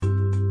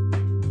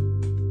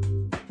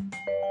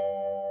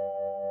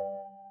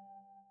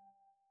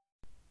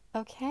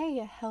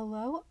Okay,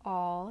 hello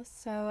all.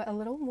 So, a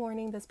little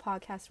warning, this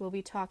podcast will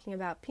be talking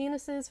about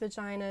penises,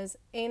 vaginas,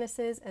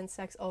 anuses, and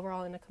sex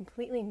overall in a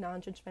completely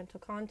non-judgmental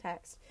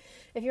context.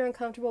 If you're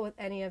uncomfortable with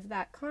any of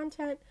that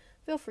content,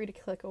 feel free to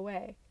click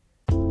away.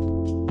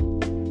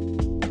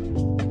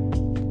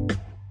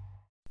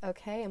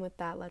 Okay, and with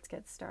that, let's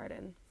get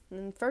started.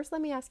 And first, let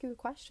me ask you a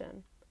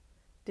question.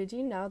 Did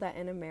you know that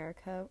in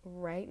America,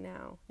 right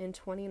now, in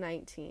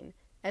 2019,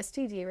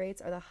 STD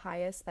rates are the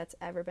highest that's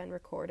ever been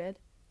recorded?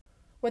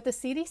 With the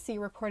CDC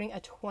reporting a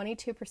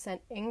 22%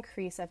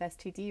 increase of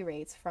STD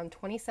rates from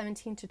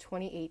 2017 to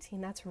 2018,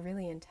 that's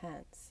really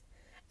intense.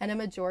 And a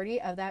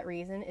majority of that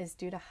reason is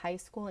due to high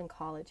school and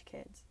college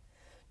kids.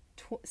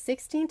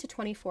 16 to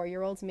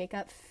 24-year-olds make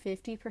up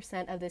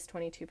 50% of this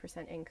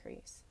 22%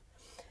 increase.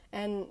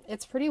 And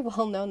it's pretty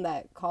well known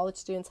that college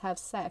students have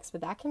sex,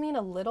 but that can mean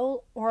a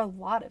little or a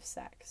lot of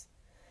sex.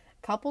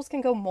 Couples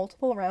can go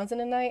multiple rounds in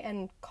a night,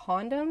 and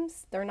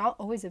condoms, they're not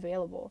always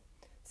available.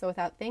 So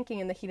without thinking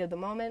in the heat of the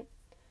moment,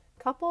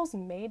 couples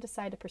may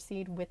decide to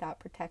proceed without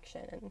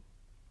protection, and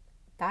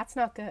that's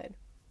not good.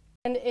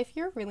 And if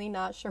you're really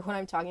not sure what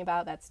I'm talking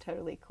about, that's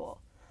totally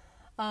cool.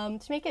 To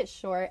make it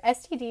short,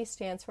 STD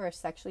stands for a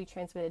sexually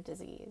transmitted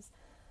disease.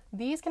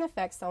 These can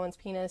affect someone's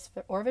penis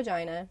or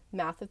vagina,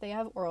 mouth if they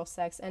have oral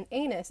sex, and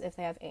anus if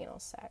they have anal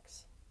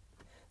sex.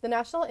 The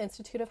National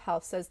Institute of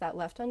Health says that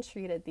left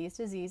untreated, these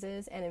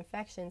diseases and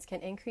infections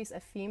can increase a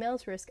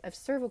female's risk of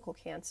cervical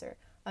cancer,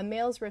 a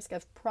male's risk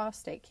of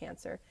prostate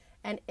cancer,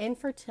 and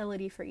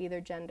infertility for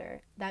either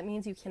gender. That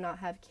means you cannot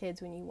have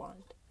kids when you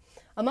want.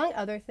 Among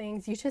other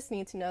things, you just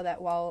need to know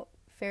that while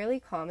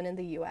fairly common in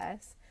the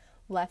US,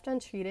 left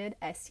untreated,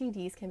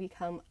 STDs can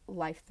become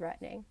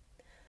life-threatening.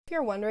 If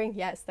you're wondering,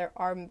 yes, there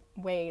are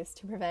ways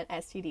to prevent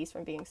STDs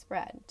from being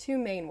spread. Two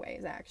main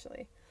ways,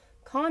 actually.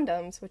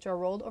 Condoms, which are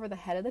rolled over the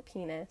head of the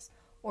penis,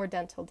 or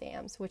dental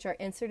dams, which are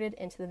inserted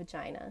into the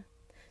vagina.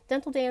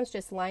 Dental dams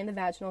just line the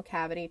vaginal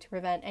cavity to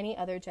prevent any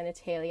other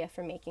genitalia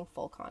from making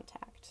full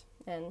contact.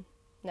 And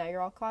now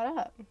you're all caught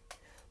up.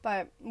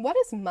 But what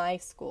does my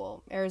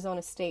school,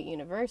 Arizona State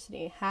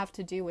University, have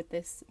to do with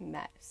this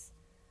mess?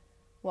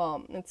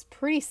 Well, it's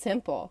pretty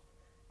simple.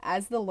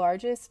 As the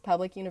largest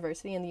public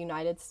university in the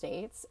United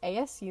States,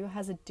 ASU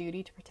has a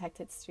duty to protect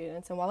its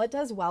students. And while it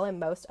does well in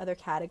most other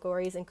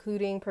categories,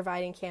 including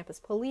providing campus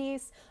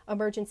police,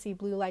 emergency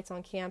blue lights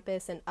on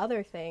campus, and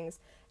other things,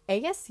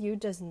 ASU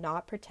does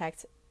not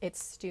protect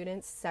its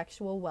students'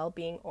 sexual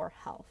well-being or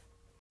health.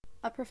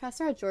 A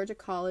professor at Georgia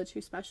College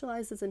who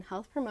specializes in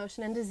health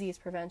promotion and disease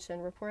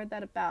prevention reported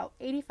that about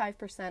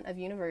 85% of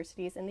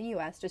universities in the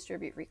U.S.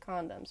 distribute free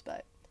condoms,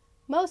 but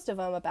most of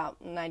them,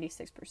 about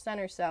 96%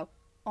 or so,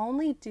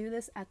 only do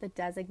this at the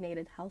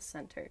designated health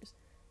centers.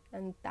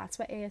 And that's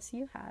what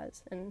ASU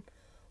has. And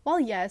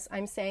while yes,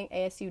 I'm saying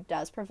ASU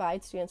does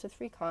provide students with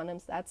free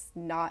condoms, that's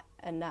not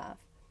enough.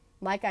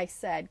 Like I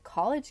said,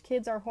 college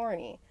kids are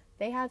horny.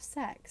 They have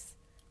sex.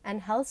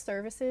 And health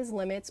services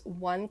limits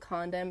one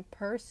condom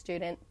per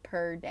student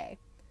per day.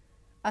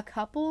 A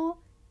couple,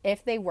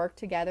 if they work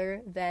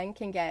together, then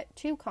can get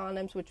 2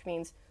 condoms, which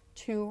means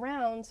 2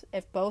 rounds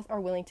if both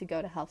are willing to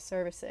go to health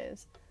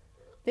services.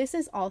 This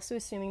is also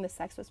assuming the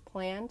sex was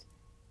planned,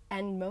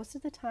 and most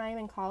of the time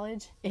in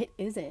college, it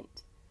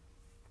isn't.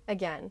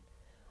 Again,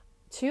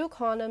 2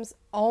 condoms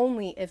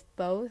only if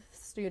both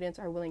students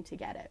are willing to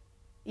get it.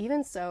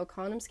 Even so,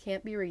 condoms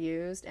can't be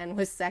reused, and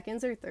with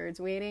seconds or thirds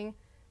waiting,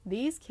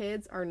 these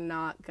kids are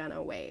not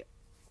gonna wait.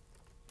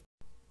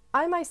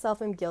 I myself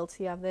am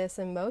guilty of this,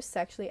 and most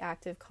sexually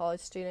active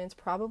college students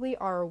probably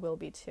are or will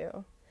be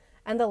too.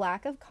 And the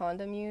lack of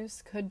condom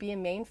use could be a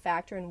main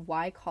factor in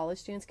why college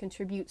students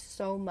contribute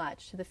so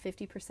much to the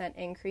 50%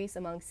 increase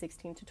among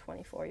 16 to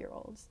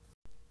 24-year-olds.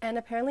 And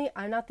apparently,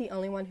 I'm not the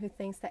only one who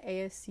thinks that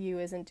ASU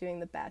isn't doing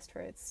the best for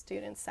its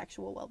students'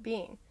 sexual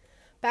well-being.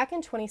 Back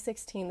in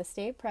 2016, the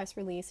state press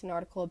released an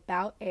article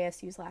about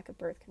ASU's lack of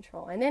birth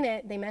control, and in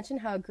it, they mentioned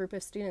how a group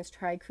of students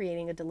tried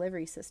creating a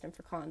delivery system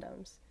for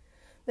condoms.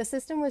 The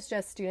system was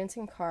just students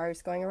in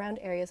cars going around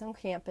areas on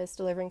campus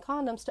delivering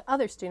condoms to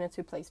other students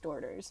who placed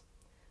orders.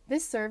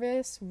 This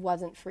service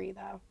wasn't free,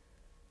 though.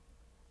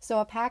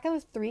 So a pack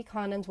of 3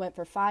 condoms went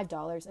for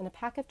 $5, and a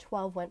pack of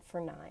 12 went for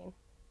 $9.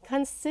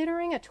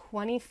 Considering a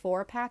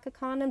 24-pack of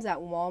condoms at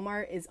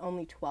Walmart is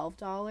only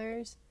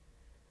 $12,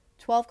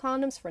 12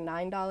 condoms for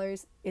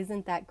 $9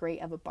 isn't that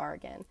great of a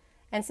bargain.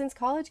 And since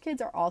college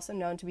kids are also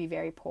known to be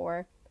very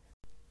poor,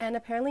 and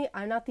apparently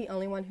I'm not the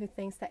only one who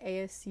thinks that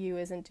ASU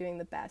isn't doing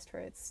the best for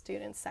its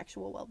students'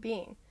 sexual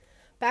well-being.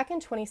 Back in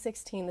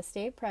 2016, the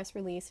state press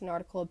released an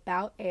article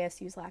about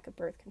ASU's lack of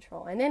birth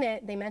control, and in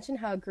it, they mentioned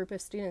how a group of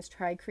students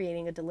tried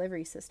creating a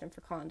delivery system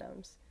for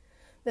condoms.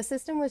 The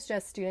system was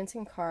just students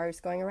in cars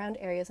going around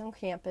areas on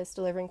campus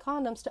delivering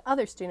condoms to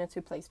other students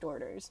who placed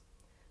orders.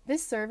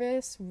 This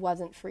service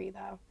wasn't free,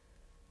 though.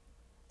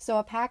 So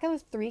a pack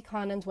of 3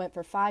 condoms went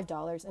for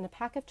 $5, and a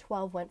pack of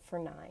 12 went for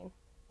 $9.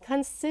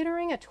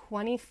 Considering a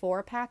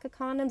 24-pack of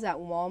condoms at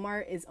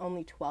Walmart is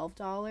only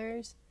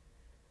 $12,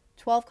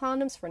 12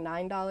 condoms for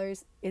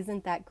 $9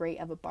 isn't that great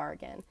of a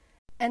bargain.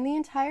 And the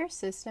entire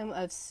system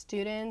of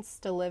students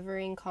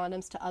delivering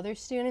condoms to other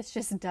students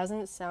just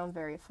doesn't sound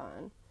very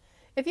fun.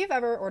 If you've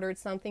ever ordered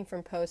something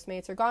from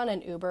Postmates or gone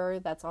an Uber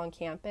that's on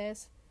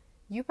campus,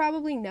 you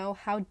probably know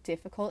how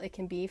difficult it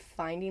can be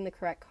finding the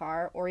correct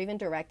car or even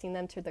directing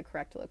them to the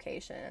correct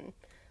location.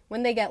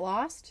 When they get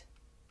lost,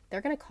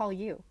 they're going to call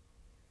you.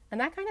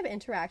 And that kind of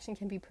interaction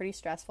can be pretty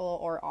stressful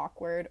or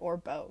awkward or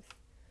both.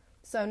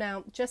 So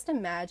now, just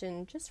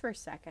imagine, just for a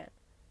second,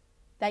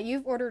 that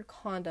you've ordered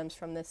condoms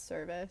from this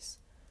service.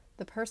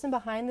 The person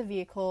behind the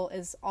vehicle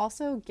is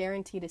also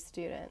guaranteed a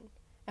student.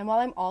 And while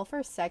I'm all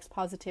for sex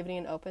positivity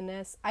and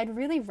openness, I'd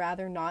really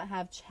rather not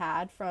have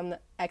Chad from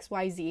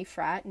XYZ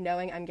frat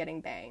knowing I'm getting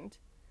banged.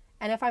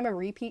 And if I'm a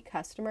repeat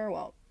customer,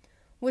 well,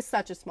 with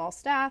such a small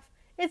staff,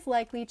 it's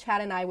likely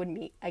Chad and I would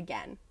meet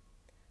again.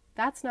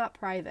 That's not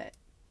private.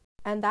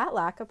 And that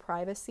lack of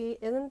privacy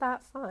isn't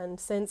that fun,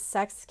 since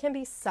sex can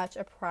be such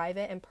a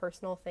private and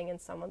personal thing in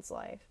someone's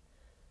life.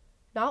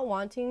 Not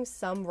wanting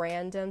some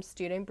random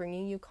student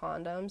bringing you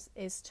condoms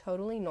is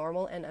totally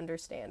normal and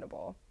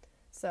understandable.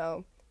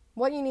 So,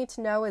 what you need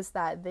to know is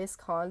that this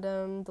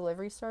condom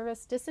delivery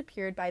service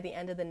disappeared by the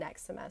end of the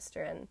next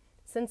semester, and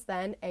since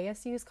then,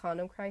 ASU's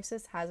condom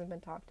crisis hasn't been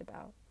talked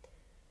about.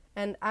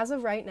 And as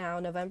of right now,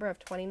 November of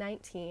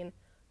 2019,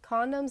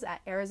 condoms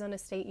at Arizona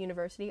State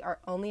University are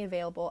only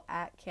available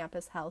at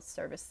campus health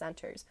service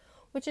centers,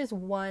 which is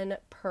one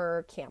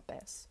per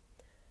campus.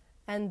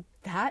 And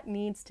that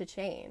needs to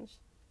change.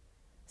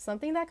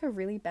 Something that could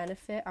really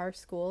benefit our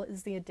school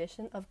is the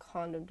addition of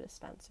condom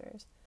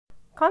dispensers.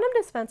 Condom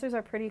dispensers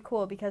are pretty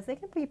cool because they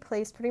can be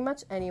placed pretty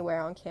much anywhere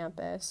on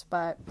campus,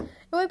 but it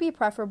would be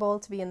preferable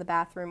to be in the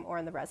bathroom or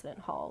in the resident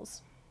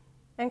halls.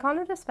 And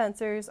condom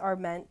dispensers are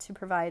meant to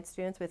provide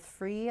students with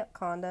free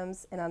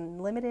condoms in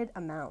unlimited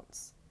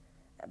amounts.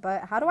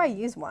 But how do I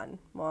use one?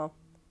 Well,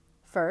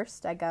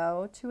 first I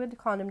go to a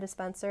condom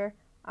dispenser,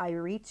 I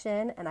reach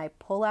in and I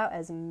pull out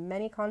as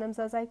many condoms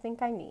as I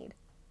think I need.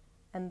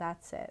 And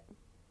that's it.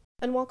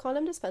 And while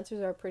condom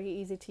dispensers are pretty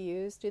easy to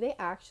use, do they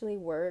actually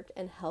work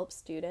and help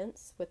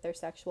students with their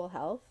sexual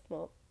health?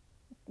 Well,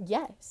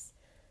 yes.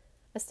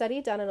 A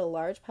study done at a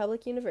large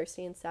public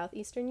university in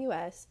southeastern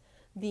U.S.,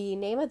 the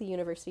name of the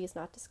university is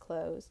not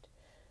disclosed.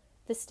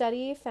 The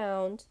study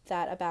found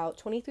that about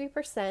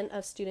 23%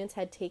 of students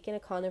had taken a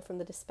condom from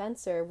the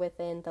dispenser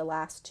within the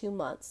last 2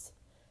 months,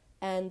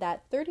 and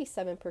that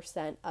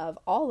 37% of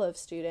all of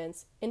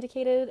students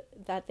indicated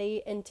that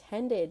they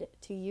intended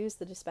to use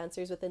the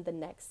dispensers within the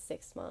next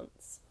 6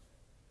 months.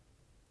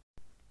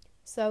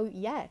 So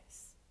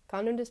yes,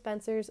 condom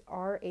dispensers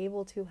are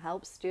able to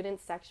help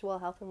students' sexual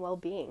health and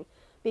well-being,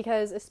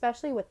 because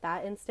especially with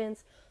that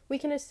instance, we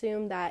can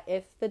assume that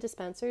if the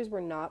dispensers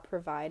were not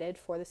provided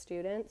for the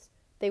students,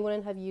 they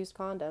wouldn't have used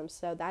condoms.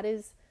 So that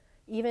is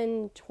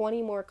even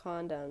 20 more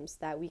condoms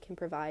that we can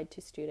provide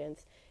to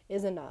students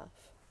is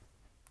enough.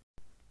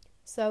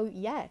 So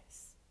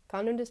yes,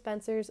 condom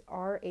dispensers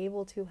are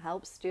able to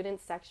help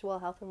students' sexual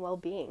health and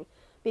well-being,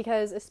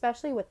 because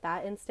especially with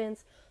that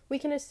instance, we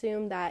can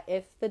assume that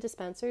if the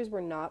dispensers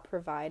were not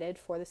provided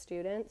for the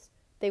students,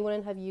 they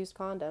wouldn't have used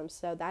condoms.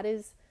 So that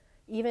is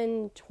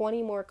even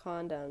 20 more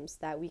condoms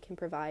that we can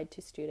provide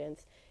to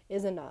students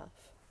is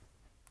enough.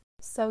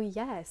 So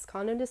yes,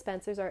 condom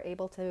dispensers are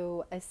able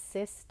to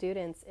assist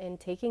students in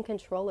taking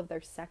control of their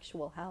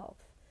sexual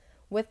health.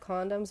 With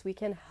condoms, we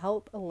can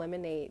help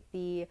eliminate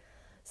the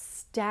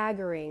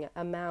staggering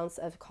amounts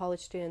of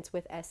college students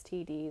with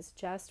STDs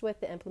just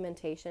with the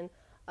implementation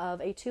of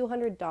a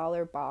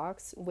 $200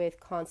 box with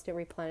constant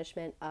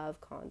replenishment of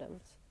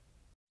condoms.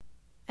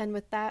 And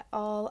with that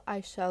all,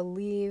 I shall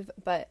leave,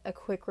 but a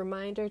quick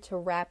reminder to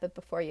wrap it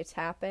before you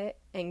tap it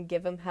and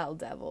give them hell,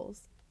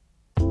 devils.